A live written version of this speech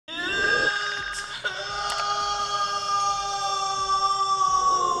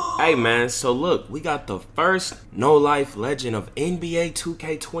Hey man, so look, we got the first no-life legend of NBA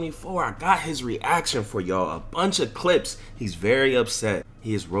 2K24. I got his reaction for y'all, a bunch of clips. He's very upset.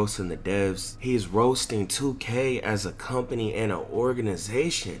 He is roasting the devs. He is roasting 2K as a company and an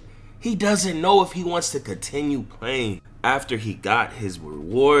organization. He doesn't know if he wants to continue playing after he got his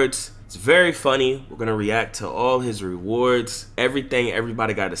rewards. It's very funny. We're gonna react to all his rewards, everything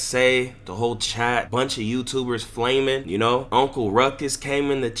everybody got to say, the whole chat, bunch of YouTubers flaming, you know. Uncle Ruckus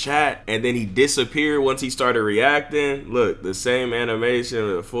came in the chat and then he disappeared once he started reacting. Look, the same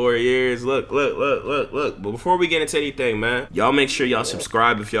animation with 4 years. Look. But before we get into anything, man, y'all make sure y'all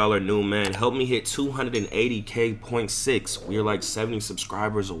subscribe if y'all are new, man. Help me hit 280K.6. We're like 70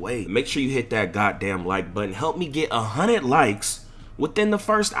 subscribers away. Make sure you hit that goddamn like button. Help me get 100 likes within the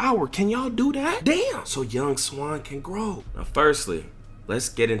first hour. Can y'all do that? Damn. So young Swan can grow. Now, firstly, let's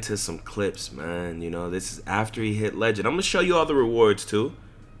get into some clips, man. You know, this is after he hit legend. I'm gonna show you all the rewards too.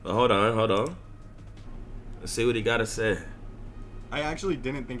 But hold on. Let's see what he gotta say. I actually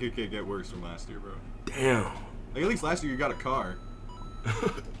didn't think it could get worse from last year, bro. Damn. Like, at least last year you got a car.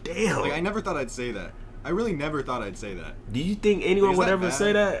 Damn. Like, I never thought I'd say that. I really never thought I'd say that. Do you think anyone would ever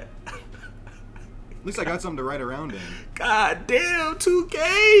say that? At least I got something to write around in. God damn,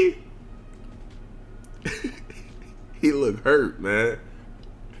 2K. He look hurt, man.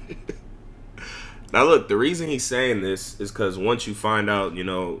 Now look, the reason he's saying this is because once you find out, you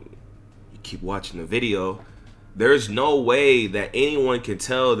know, you keep watching the video, there's no way that anyone can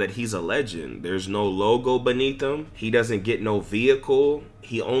tell that he's a legend. There's no logo beneath him. He doesn't get no vehicle.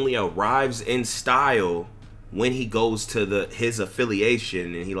 He only arrives in style when he goes to his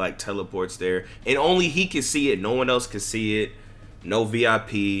affiliation and he like teleports there, and only he can see it. No one else can see it. No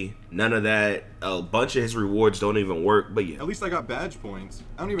VIP, none of that. A bunch of his rewards don't even work. But yeah, at least I got badge points.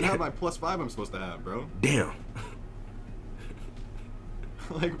 I don't even have my +5 I'm supposed to have, bro. Damn.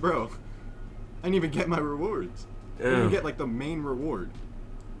 Like, bro, I didn't even get my rewards. I didn't even get like the main reward.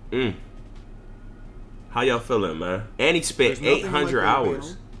 How y'all feeling, man? And he spent 800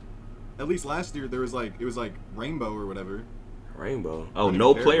 hours. At least last year there was like, it was like rainbow or whatever. Rainbow. Oh,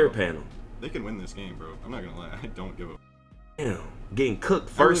 no player panel. They can win this game, bro. I'm not gonna lie. I don't give a. Damn. Getting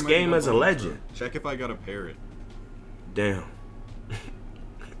cooked first game as a legend. Check if I got a parrot. Damn.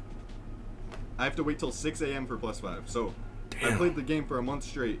 I have to wait till 6 AM for +5. So damn. I played the game for a month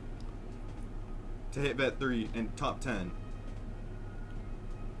straight to hit vet 3 and top 10.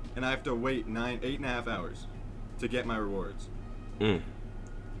 And I have to wait 8.5 hours to get my rewards.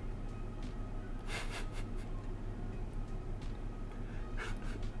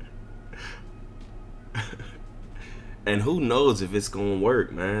 And who knows if it's gonna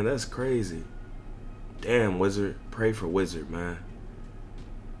work, man. That's crazy. Damn, Wizard. Pray for Wizard, man.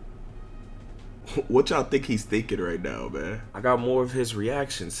 What y'all think he's thinking right now, man? I got more of his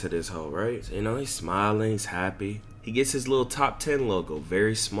reactions to this hoe, right? So, you know, he's smiling, he's happy. He gets his little top 10 logo,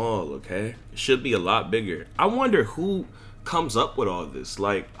 very small, okay? It should be a lot bigger. I wonder who comes up with all this.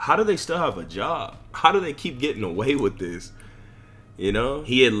 Like, how do they still have a job? How do they keep getting away with this? You know,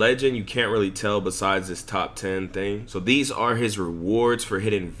 he had legend, you can't really tell besides this top 10 thing. So these are his rewards for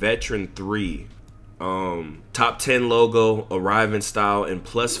hitting veteran 3. Top 10 logo, arriving style, and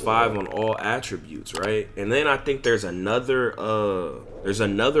 +5 on all attributes, right? And then I think there's another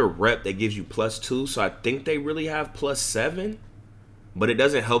rep that gives you +2. So I think they really have +7, but it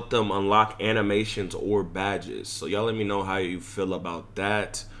doesn't help them unlock animations or badges. So y'all let me know how you feel about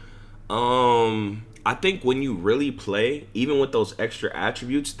that. I think when you really play, even with those extra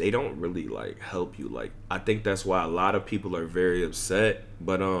attributes, they don't really like help you. Like, I think that's why a lot of people are very upset.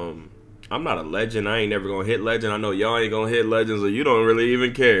 But I'm not a legend. I ain't never gonna hit legend. I know y'all ain't gonna hit legend, so you don't really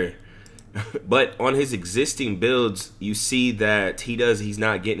even care. But on his existing builds, you see that he's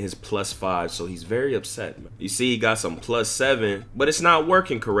not getting his +5, so he's very upset, man. You see he got some +7, but it's not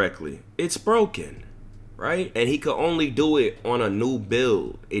working correctly. It's broken. Right? And he could only do it on a new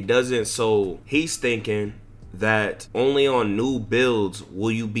build. It doesn't, so he's thinking that only on new builds will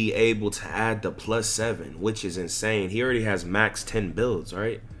you be able to add the +7, which is insane. He already has max 10 builds,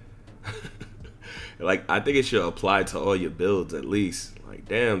 right? Like, I think it should apply to all your builds at least. Like,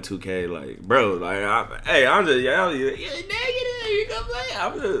 damn, 2K, like, bro, like, I'm just negative. You gonna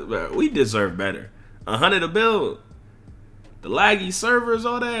play? Bro, we deserve better. 100 a build. The laggy servers,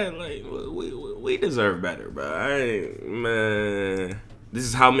 all that, like, we deserve better, bro. Man, this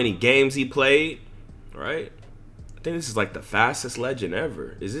is how many games he played, right? I think this is like the fastest legend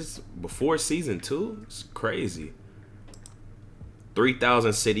ever. Is this before season 2? It's crazy.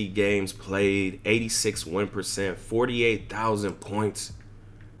 3,000 city games played, 86 win %, 48,000 points,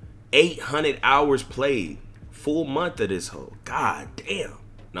 800 hours played. Full month of this hoe. God damn.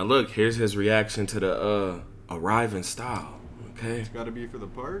 Now look, here's his reaction to the arriving style. Okay. It's gotta be for the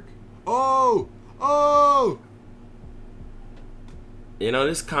park. Oh! Oh! You know,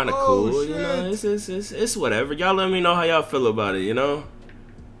 this kind of cool. You know, it's whatever. Y'all let me know how y'all feel about it. You know,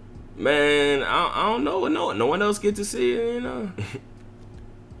 man, I don't know. No one else get to see it. You know.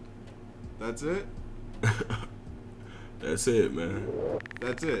 That's it. That's it, man.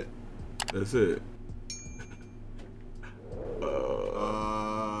 That's it. That's it.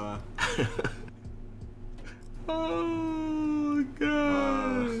 Oh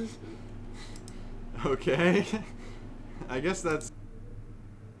god. Okay. I guess that's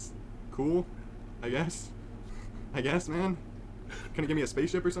cool. I guess, man. Can you give me a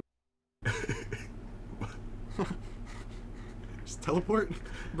spaceship or something? Just teleport?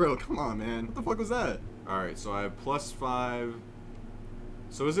 Bro, come on, man. What the fuck was that? Alright, so I have +5.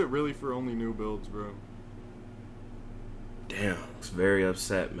 So is it really for only new builds, bro? Damn, it's very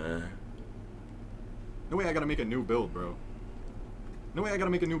upset, man. No way I gotta make a new build, bro. No way I gotta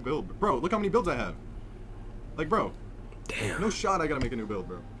make a new build. Bro, look how many builds I have. Like, bro. Damn. No shot I gotta make a new build,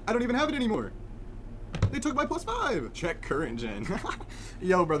 bro. I don't even have it anymore. They took my +5. Check current gen.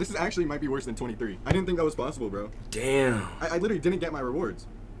 Yo, bro, this actually might be worse than 23. I didn't think that was possible, bro. Damn. I literally didn't get my rewards.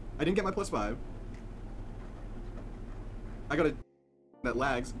 I didn't get my +5. I got a that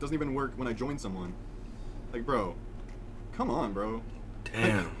lags. It doesn't even work when I join someone. Like, bro. Come on, bro.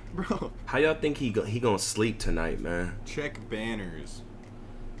 Damn. Like, bro. How y'all think he gonna sleep tonight, man? Check banners.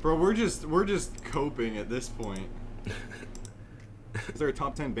 Bro, we're just coping at this point. Is there a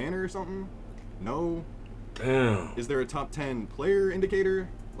top 10 banner or something? No. Damn. Is there a top 10 player indicator?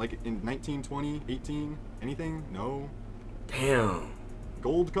 Like in 19, 20, 18? Anything? No. Damn.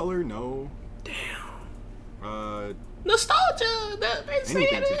 Gold color? No. Damn. Nostalgia. They say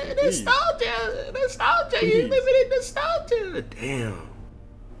it. Nostalgia. Nostalgia. Please. You living in nostalgia. Damn.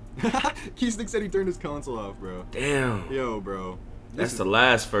 Keystick said he turned his console off, bro. Damn. Yo, bro. That's the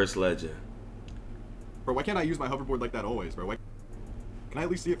last first legend. Bro, why can't I use my hoverboard like that always, bro? Why can I at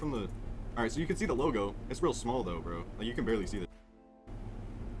least see it from the... Alright, so you can see the logo. It's real small, though, bro. Like, you can barely see it.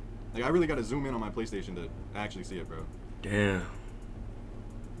 Like, I really gotta zoom in on my PlayStation to actually see it, bro. Damn.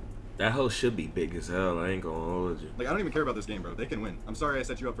 That hoe should be big as hell. I ain't gonna hold you. Like, I don't even care about this game, bro. They can win. I'm sorry I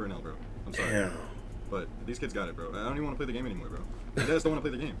set you up for an L, bro. I'm sorry. Damn. But these kids got it, bro. I don't even want to play the game anymore, bro. They just don't want to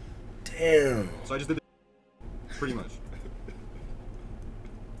play the game. Damn. So I just did it. Pretty much.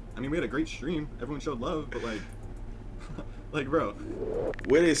 I mean, we had a great stream. Everyone showed love, but like... like, bro.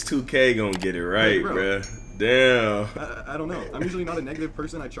 When is 2K gonna get it right, like, bro? Damn. I don't know. I'm usually not a negative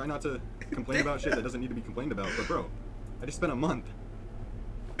person. I try not to complain about shit that doesn't need to be complained about. But, bro, I just spent a month.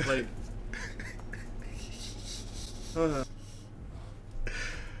 Like...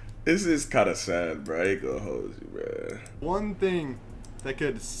 This is kind of sad, bro. I ain't gonna hold you, bro. One thing that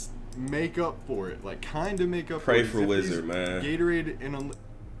could make up for it, like kind of make up Pray for it, for Wizard, man. Gatorade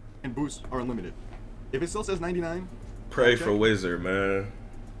and Boost are unlimited. If it still says 99, Pray for Wizard, man.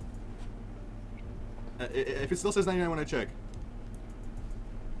 If it still says 99 when I check.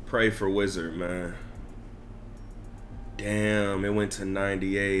 Pray for Wizard, man. Damn, it went to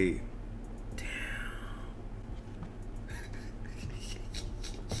 98.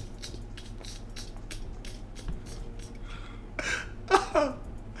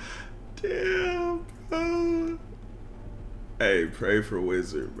 Damn, bro. Hey, pray for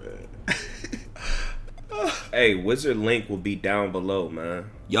Wizard, man. Hey, Wizard link will be down below,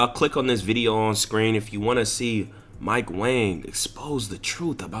 man. Y'all click on this video on screen if you want to see Mike Wang expose the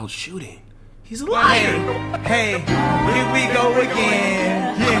truth about shooting. He's a liar. Hey, here we go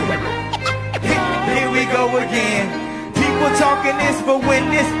again. Yeah. Here we go again. People talking this, but when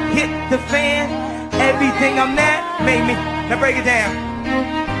this hit the fan, everything I'm at made me. Now break it down.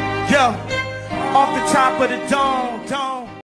 Yo, off the top of the dome.